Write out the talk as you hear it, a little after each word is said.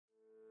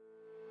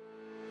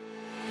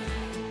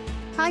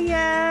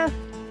Hiya!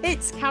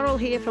 It's Carol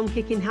here from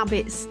Kicking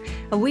Habits,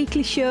 a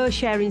weekly show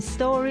sharing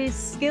stories,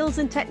 skills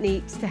and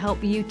techniques to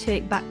help you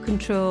take back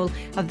control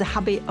of the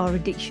habit or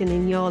addiction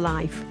in your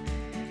life.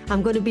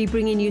 I'm going to be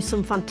bringing you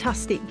some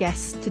fantastic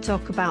guests to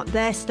talk about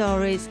their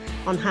stories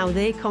on how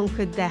they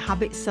conquered their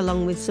habits,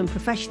 along with some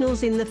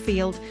professionals in the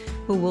field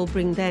who will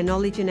bring their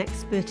knowledge and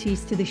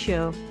expertise to the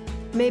show.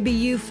 Maybe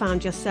you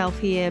found yourself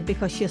here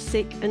because you're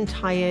sick and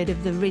tired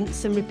of the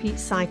rinse and repeat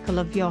cycle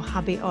of your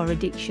habit or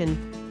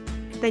addiction.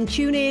 Then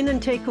tune in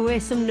and take away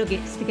some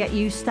nuggets to get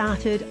you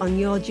started on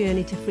your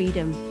journey to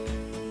freedom.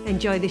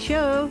 Enjoy the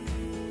show.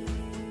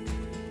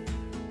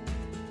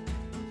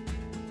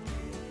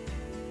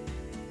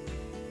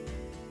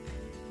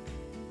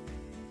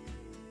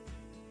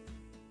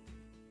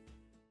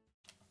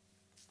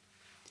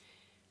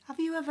 Have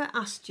you ever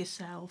asked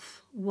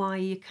yourself why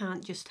you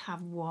can't just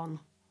have one?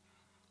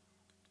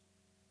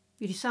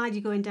 You decide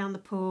you're going down the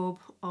pub,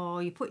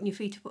 or you're putting your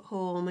feet up at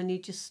home and you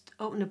just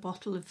open a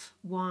bottle of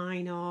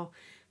wine or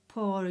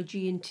pour a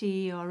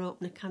G&T or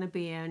open a can of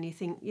beer and you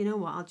think, you know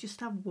what, I'll just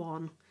have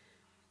one.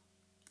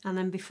 And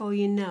then before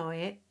you know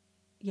it,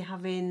 you're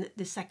having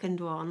the second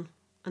one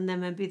and then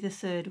maybe the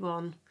third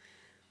one.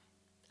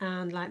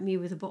 And like me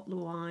with a bottle of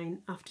wine,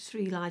 after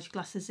 3 large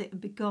glasses it'll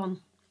be gone.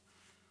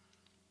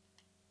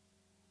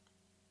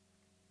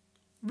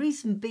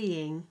 Reason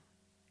being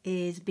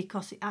is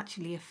because it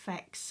actually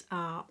affects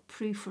our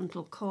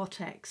prefrontal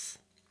cortex,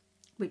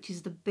 which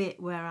is the bit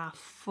where our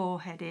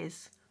forehead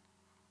is.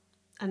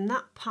 And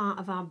that part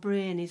of our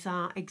brain is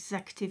our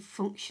executive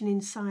functioning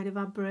side of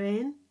our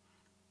brain.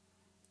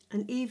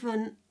 And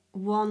even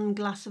 1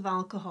 glass of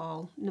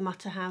alcohol, no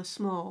matter how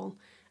small,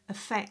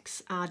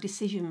 affects our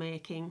decision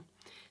making.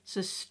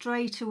 So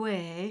straight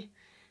away,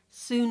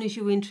 soon as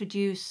you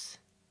introduce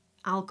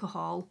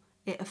alcohol,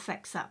 it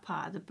affects that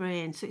part of the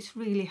brain. So it's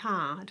really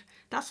hard.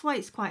 That's why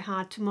it's quite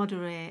hard to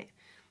moderate.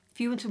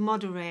 If you want to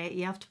moderate,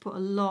 you have to put a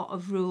lot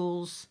of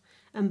rules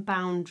and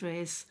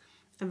boundaries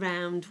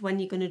around when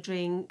you're going to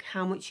drink,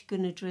 how much you're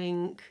going to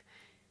drink,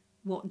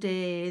 what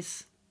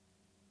days,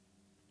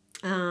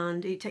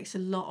 and it takes a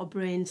lot of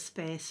brain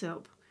space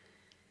up.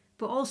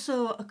 But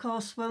also, of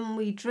course, when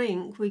we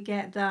drink, we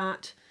get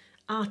that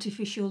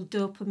artificial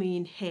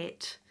dopamine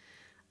hit.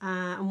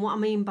 And what I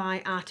mean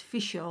by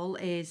artificial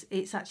is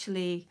it's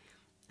actually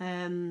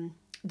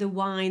the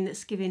wine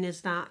that's giving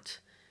us that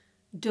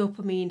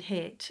dopamine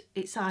hit.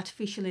 It's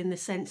artificial in the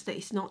sense that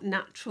it's not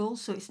natural,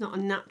 so it's not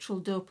a natural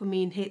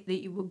dopamine hit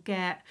that you would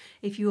get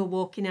if you were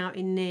walking out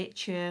in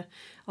nature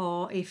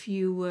or if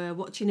you were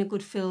watching a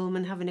good film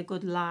and having a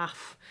good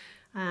laugh.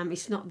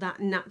 It's not that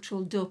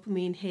natural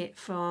dopamine hit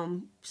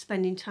from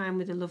spending time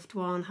with a loved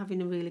one,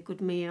 having a really good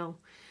meal.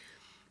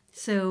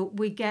 So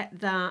we get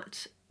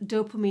that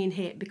dopamine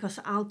hit because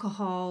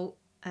alcohol,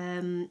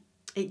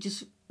 it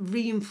just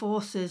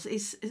reinforces,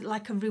 it's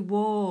like a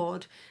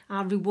reward,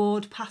 our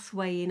reward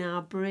pathway in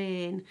our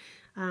brain,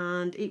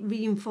 and it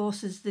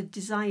reinforces the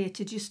desire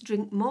to just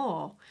drink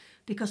more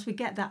because we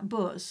get that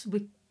buzz.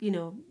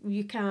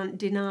 You can't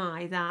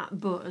deny that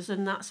buzz,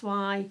 and that's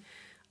why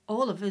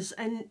all of us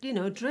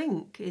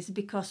drink, is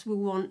because we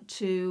want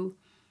to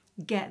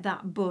get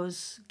that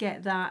buzz,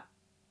 get that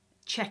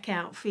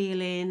checkout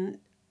feeling.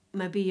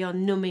 Maybe you're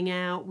numbing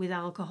out with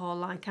alcohol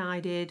like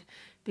I did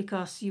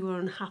because you were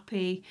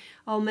unhappy,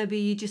 or maybe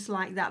you just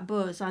like that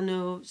buzz. I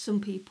know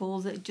some people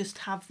that just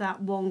have that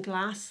 1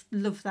 glass,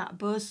 love that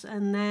buzz,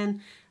 and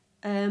then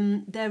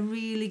they're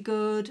really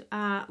good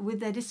with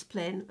their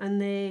discipline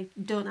and they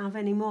don't have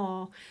any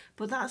more.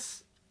 But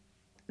that's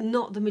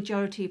not the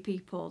majority of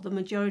people. The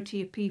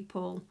majority of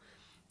people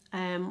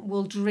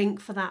will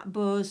drink for that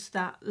buzz,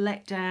 that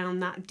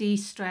letdown, that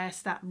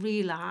de-stress, that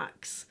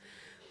relax,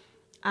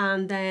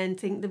 and then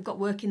think they've got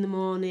work in the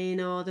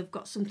morning or they've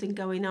got something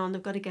going on,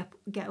 they've got to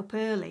get up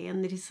early,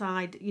 and they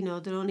decide,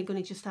 they're only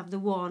going to just have the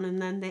one, and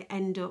then they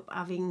end up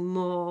having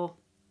more.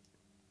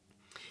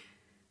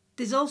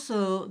 There's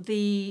also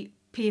the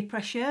peer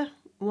pressure,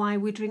 why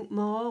we drink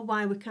more,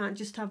 why we can't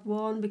just have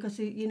one, because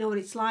you know what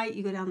it's like,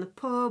 you go down the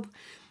pub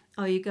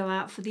or you go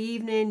out for the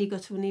evening, you go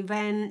to an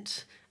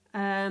event,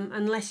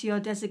 unless you're a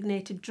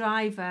designated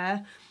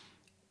driver,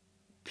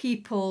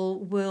 people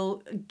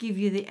will give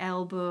you the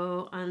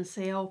elbow and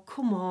say, oh,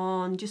 come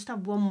on, just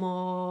have one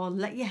more,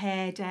 let your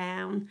hair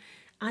down.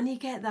 And you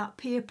get that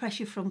peer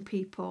pressure from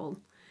people.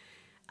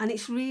 And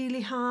it's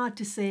really hard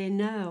to say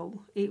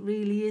no. It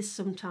really is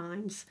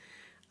sometimes.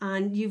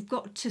 And you've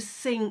got to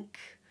think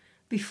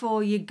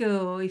before you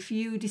go. If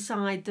you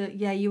decide that,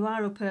 yeah, you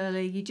are up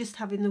early, you're just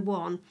having the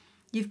one,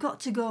 you've got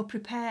to go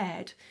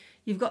prepared.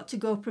 You've got to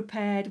go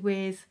prepared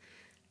with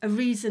a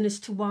reason as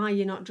to why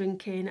you're not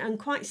drinking, and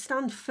quite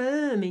stand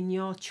firm in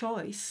your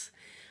choice,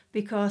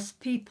 because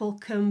people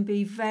can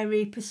be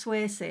very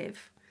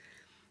persuasive,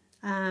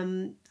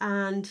 and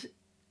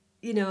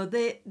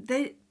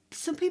they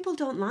some people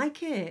don't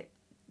like it.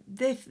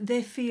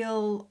 They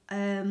feel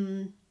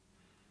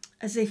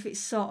as if it's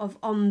sort of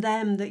on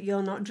them that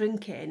you're not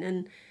drinking,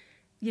 and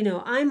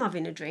I'm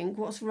having a drink.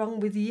 What's wrong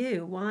with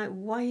you? Why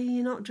are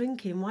you not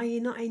drinking? Why are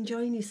you not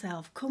enjoying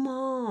yourself? Come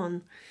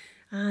on.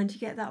 And you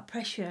get that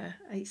pressure.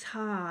 It's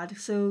hard.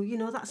 So,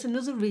 that's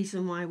another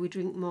reason why we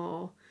drink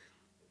more.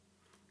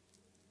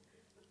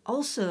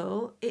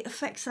 Also, it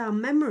affects our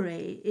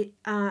memory.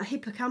 Our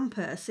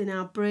hippocampus in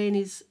our brain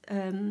is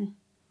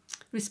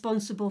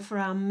responsible for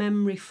our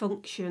memory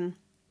function.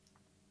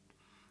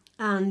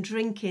 And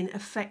drinking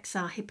affects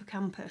our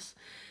hippocampus.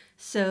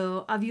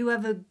 So, have you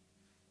ever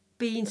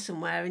been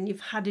somewhere and you've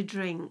had a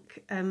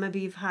drink, and maybe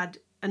you've had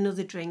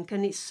another drink,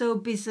 and it's so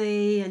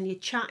busy and you're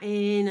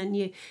chatting and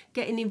you're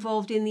getting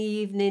involved in the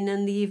evening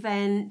and the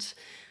event,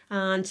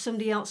 and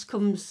somebody else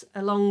comes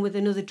along with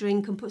another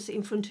drink and puts it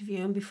in front of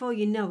you, and before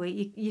you know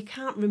it, you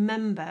can't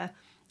remember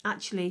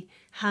actually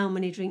how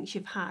many drinks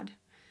you've had.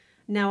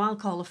 Now,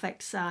 alcohol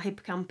affects our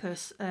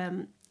hippocampus,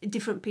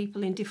 different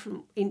people in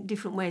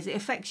different ways. It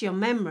affects your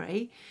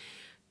memory,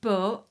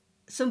 but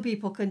some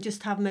people can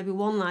just have maybe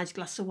one large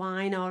glass of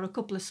wine or a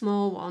couple of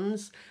small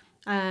ones,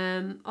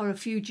 or a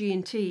few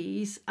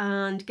G&Ts,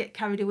 and get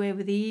carried away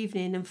with the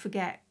evening and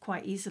forget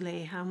quite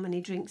easily how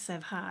many drinks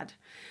they've had.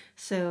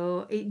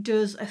 So it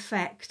does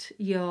affect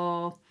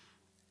your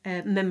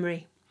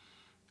memory.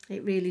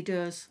 It really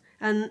does.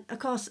 And of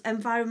course,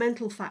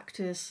 environmental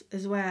factors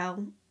as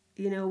well.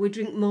 We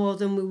drink more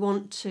than we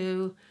want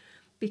to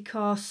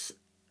because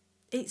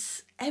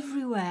it's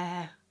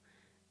everywhere.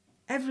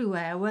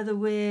 Whether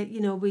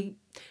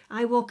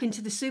I walk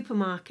into the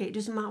supermarket, it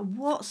doesn't matter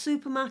what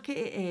supermarket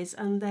it is,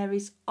 and there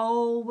is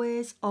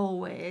always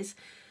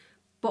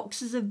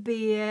boxes of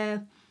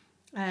beer,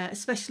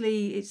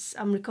 especially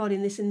I'm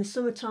recording this in the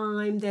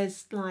summertime.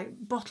 There's like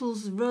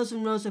rows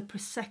and rows of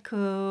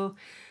Prosecco.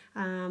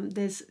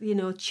 There's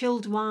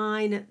chilled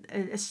wine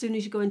as soon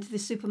as you go into the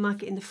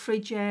supermarket in the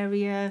fridge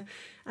area,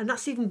 and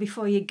that's even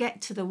before you get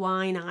to the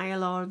wine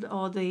aisle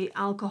or the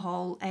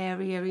alcohol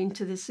area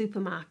into the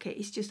supermarket.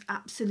 It's just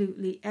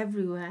absolutely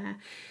everywhere.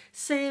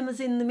 Same as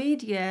in the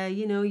media.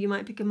 You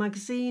might pick a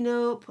magazine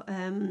up,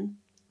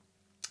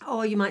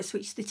 or you might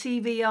switch the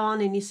TV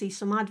on and you see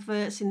some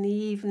adverts in the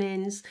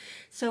evenings.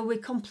 So we're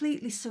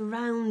completely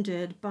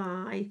surrounded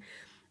by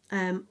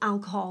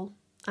alcohol.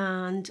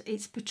 And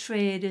it's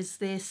portrayed as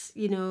this,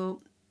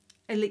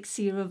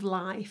 elixir of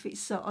life. It's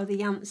sort of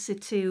the answer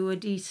to a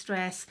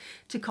de-stress,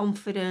 to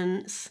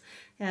confidence,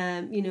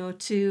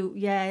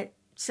 to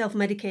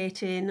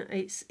self-medicating.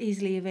 It's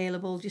easily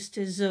available just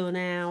to zone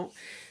out.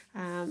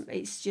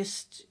 It's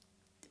just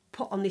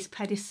put on this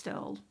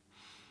pedestal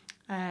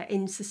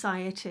in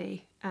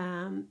society.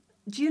 Do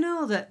you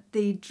know that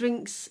the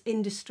drinks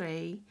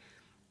industry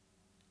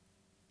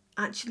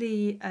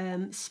actually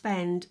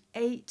spend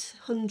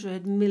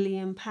 £800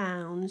 million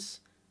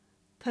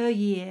per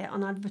year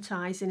on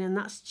advertising, and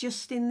that's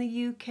just in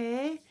the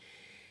UK.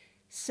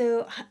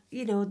 So,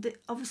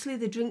 obviously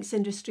the drinks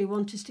industry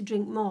want us to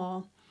drink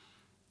more.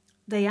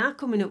 They are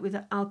coming up with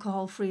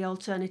alcohol-free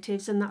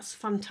alternatives, and that's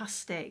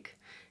fantastic.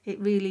 It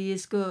really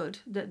is good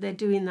that they're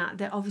doing that.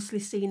 They're obviously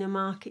seeing a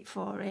market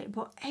for it.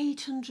 But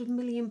 £800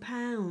 million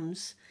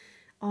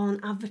on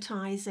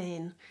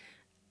advertising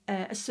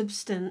a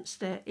substance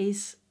that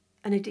is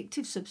an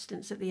addictive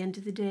substance at the end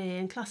of the day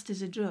and classed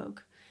as a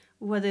drug,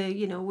 whether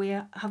we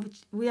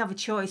have a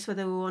choice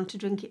whether we want to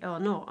drink it or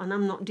not. And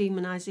I'm not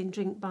demonising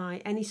drink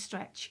by any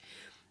stretch.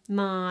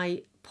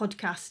 My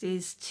podcast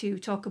is to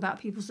talk about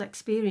people's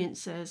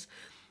experiences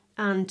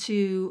and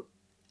to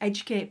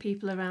educate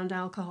people around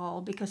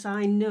alcohol, because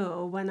I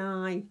know when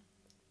I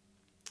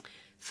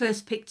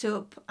first picked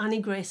up Annie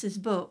Grace's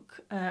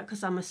book,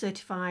 because I'm a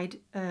certified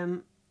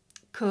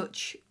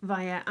coach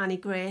via Annie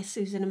Grace,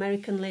 who's an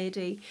American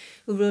lady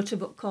who wrote a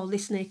book called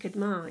This Naked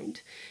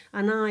Mind.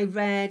 And I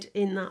read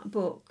in that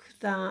book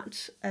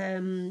that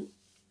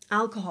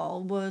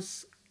alcohol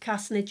was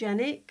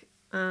carcinogenic,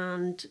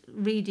 and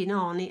reading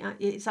on,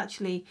 it's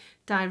actually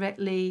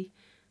directly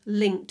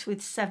linked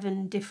with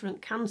 7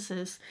 different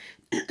cancers.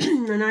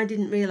 And I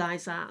didn't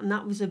realise that, and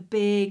that was a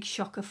big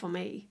shocker for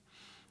me,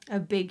 a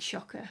big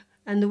shocker.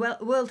 And the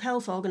World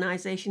Health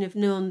Organization have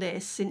known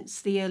this since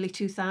the early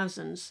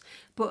 2000s,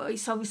 but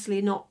it's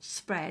obviously not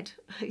spread.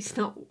 It's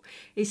not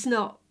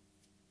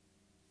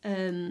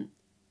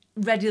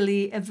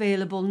readily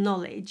available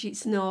knowledge.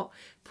 It's not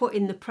put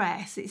in the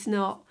press. It's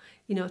not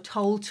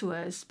told to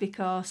us,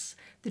 because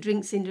the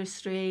drinks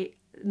industry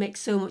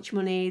makes so much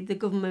money. The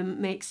government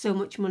makes so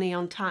much money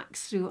on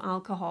tax through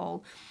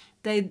alcohol.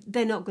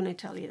 They're not going to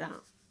tell you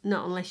that,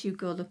 not unless you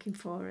go looking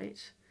for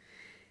it.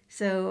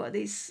 So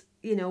this,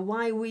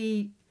 why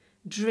we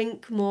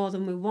drink more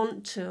than we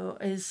want to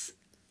is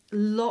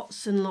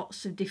lots and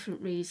lots of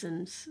different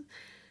reasons.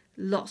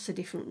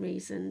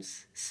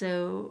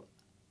 So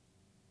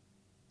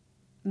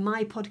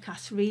my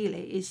podcast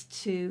really is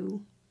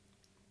to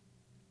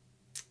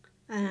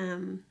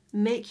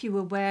make you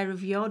aware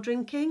of your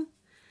drinking.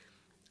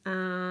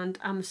 And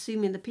I'm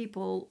assuming the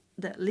people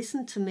that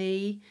listen to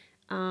me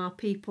are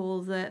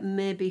people that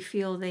maybe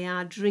feel they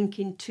are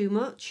drinking too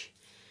much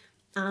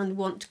and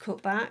want to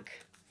cut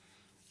back.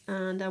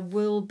 And I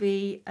will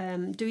be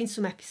doing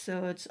some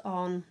episodes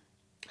on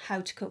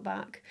how to cut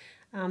back.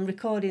 I'm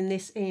recording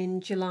this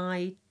in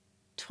July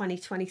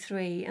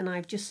 2023, and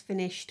I've just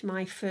finished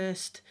my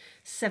first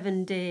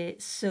 7-day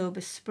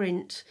sober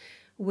sprint,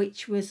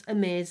 which was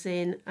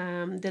amazing.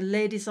 The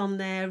ladies on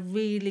there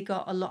really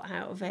got a lot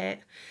out of it,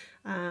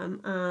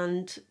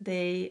 and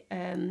they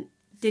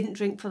didn't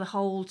drink for the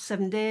whole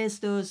 7 days,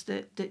 those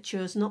that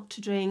chose not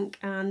to drink,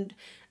 and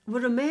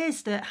were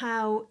amazed at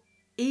how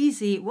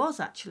easy it was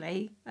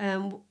actually.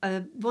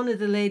 One of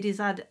the ladies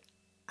had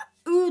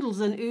oodles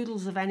and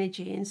oodles of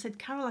energy and said,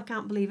 "Carol, I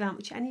can't believe how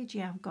much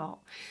energy I've got."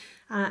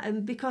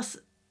 And because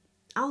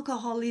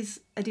alcohol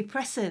is a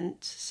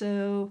depressant,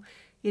 so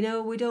we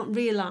don't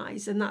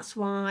realise, and that's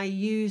why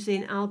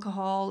using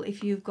alcohol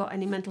if you've got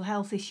any mental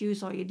health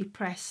issues or you're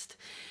depressed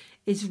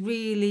is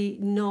really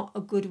not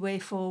a good way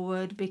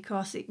forward,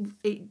 because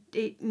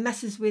it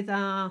messes with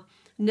our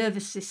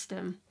nervous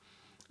system,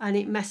 and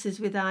it messes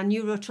with our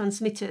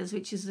neurotransmitters,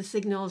 which is the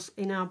signals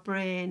in our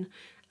brain,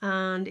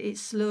 and it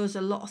slows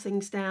a lot of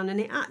things down, and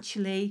it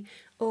actually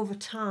over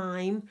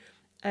time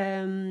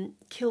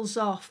kills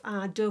off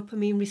our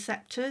dopamine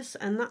receptors.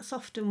 And that's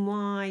often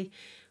why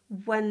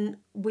when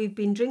we've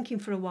been drinking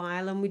for a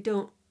while and we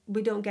don't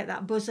get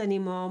that buzz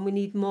anymore, and we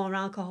need more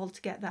alcohol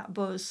to get that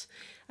buzz,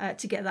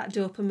 to get that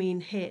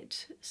dopamine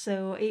hit.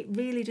 So it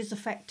really does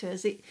affect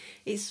us.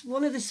 It's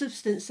one of the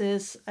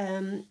substances,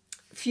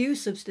 few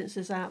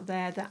substances out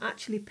there that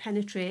actually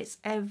penetrates.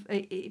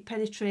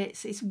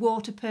 It's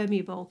water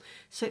permeable,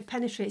 so it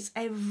penetrates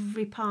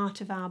every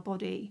part of our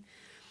body.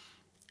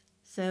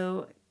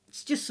 So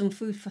it's just some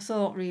food for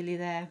thought really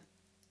there.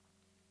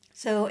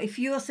 So if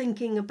you're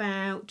thinking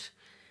about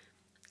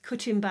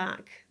cutting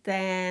back,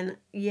 then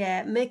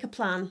make a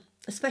plan,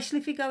 especially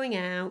if you're going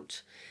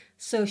out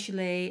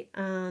socially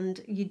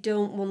and you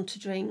don't want to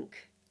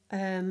drink.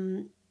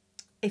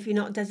 If you're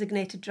not a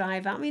designated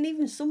driver, I mean,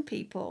 even some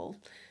people,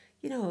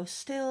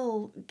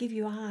 still give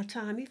you a hard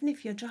time, even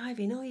if you're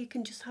driving. Oh, you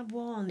can just have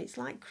one. It's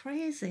like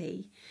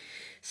crazy.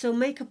 So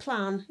make a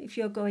plan if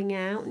you're going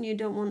out and you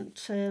don't want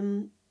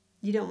to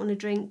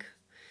drink,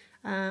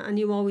 and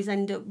you always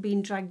end up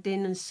being dragged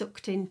in and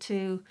sucked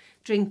into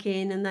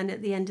drinking, and then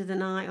at the end of the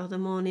night or the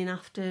morning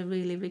after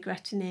really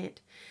regretting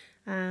it.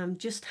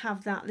 Just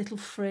have that little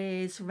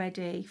phrase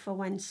ready for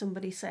when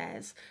somebody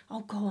says, "Oh,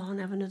 go on,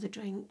 have another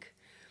drink."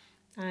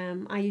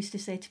 I used to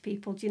say to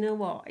people, "Do you know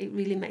what? It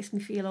really makes me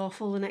feel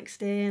awful the next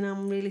day, and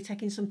I'm really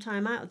taking some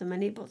time out of the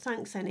minute, but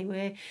thanks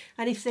anyway."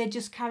 And if they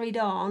just carried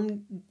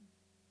on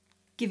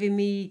giving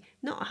me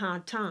not a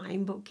hard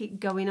time, but keep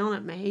going on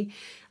at me,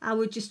 I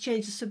would just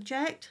change the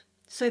subject.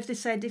 So if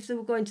they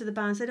were going to the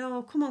bar and said,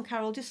 "Oh, come on,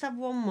 Carol, just have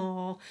one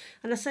more,"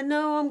 and I said,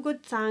 "No, I'm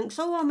good, thanks."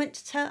 "Oh, I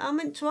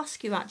meant to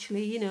ask you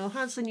actually,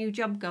 how's the new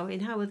job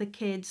going? How are the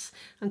kids?"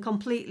 And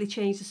completely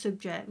change the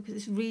subject, because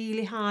it's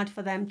really hard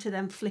for them to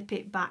then flip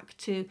it back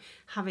to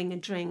having a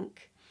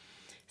drink.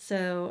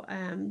 So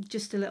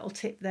just a little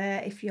tip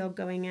there if you're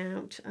going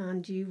out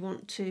and you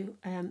want to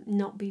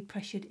not be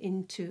pressured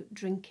into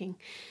drinking.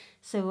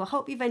 So I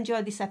hope you've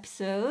enjoyed this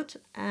episode.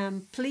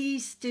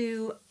 Please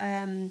do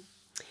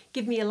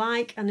give me a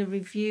like and a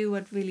review.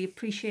 I'd really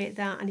appreciate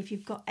that. And if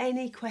you've got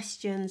any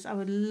questions, I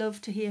would love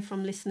to hear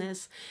from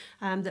listeners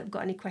that have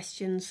got any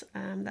questions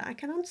that I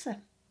can answer.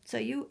 So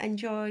you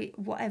enjoy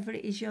whatever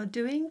it is you're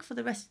doing for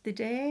the rest of the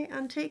day,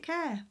 and take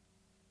care.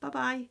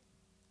 Bye-bye.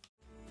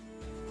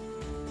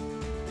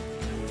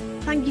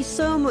 Thank you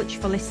so much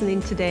for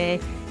listening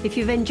today. If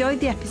you've enjoyed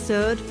the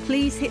episode,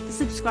 please hit the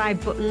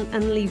subscribe button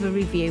and leave a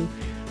review.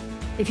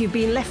 If you've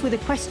been left with a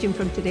question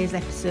from today's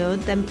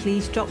episode, then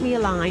please drop me a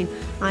line.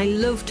 I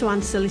love to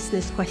answer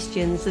listeners'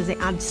 questions as it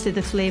adds to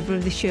the flavour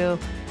of the show.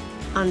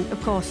 And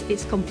of course,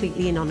 it's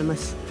completely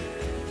anonymous.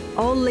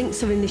 All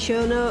links are in the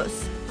show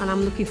notes, and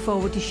I'm looking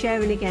forward to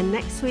sharing again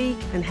next week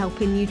and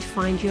helping you to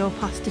find your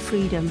path to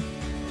freedom.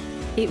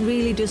 It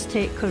really does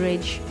take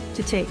courage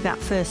to take that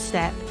first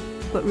step.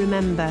 But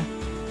remember,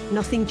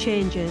 nothing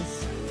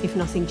changes if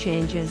nothing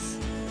changes.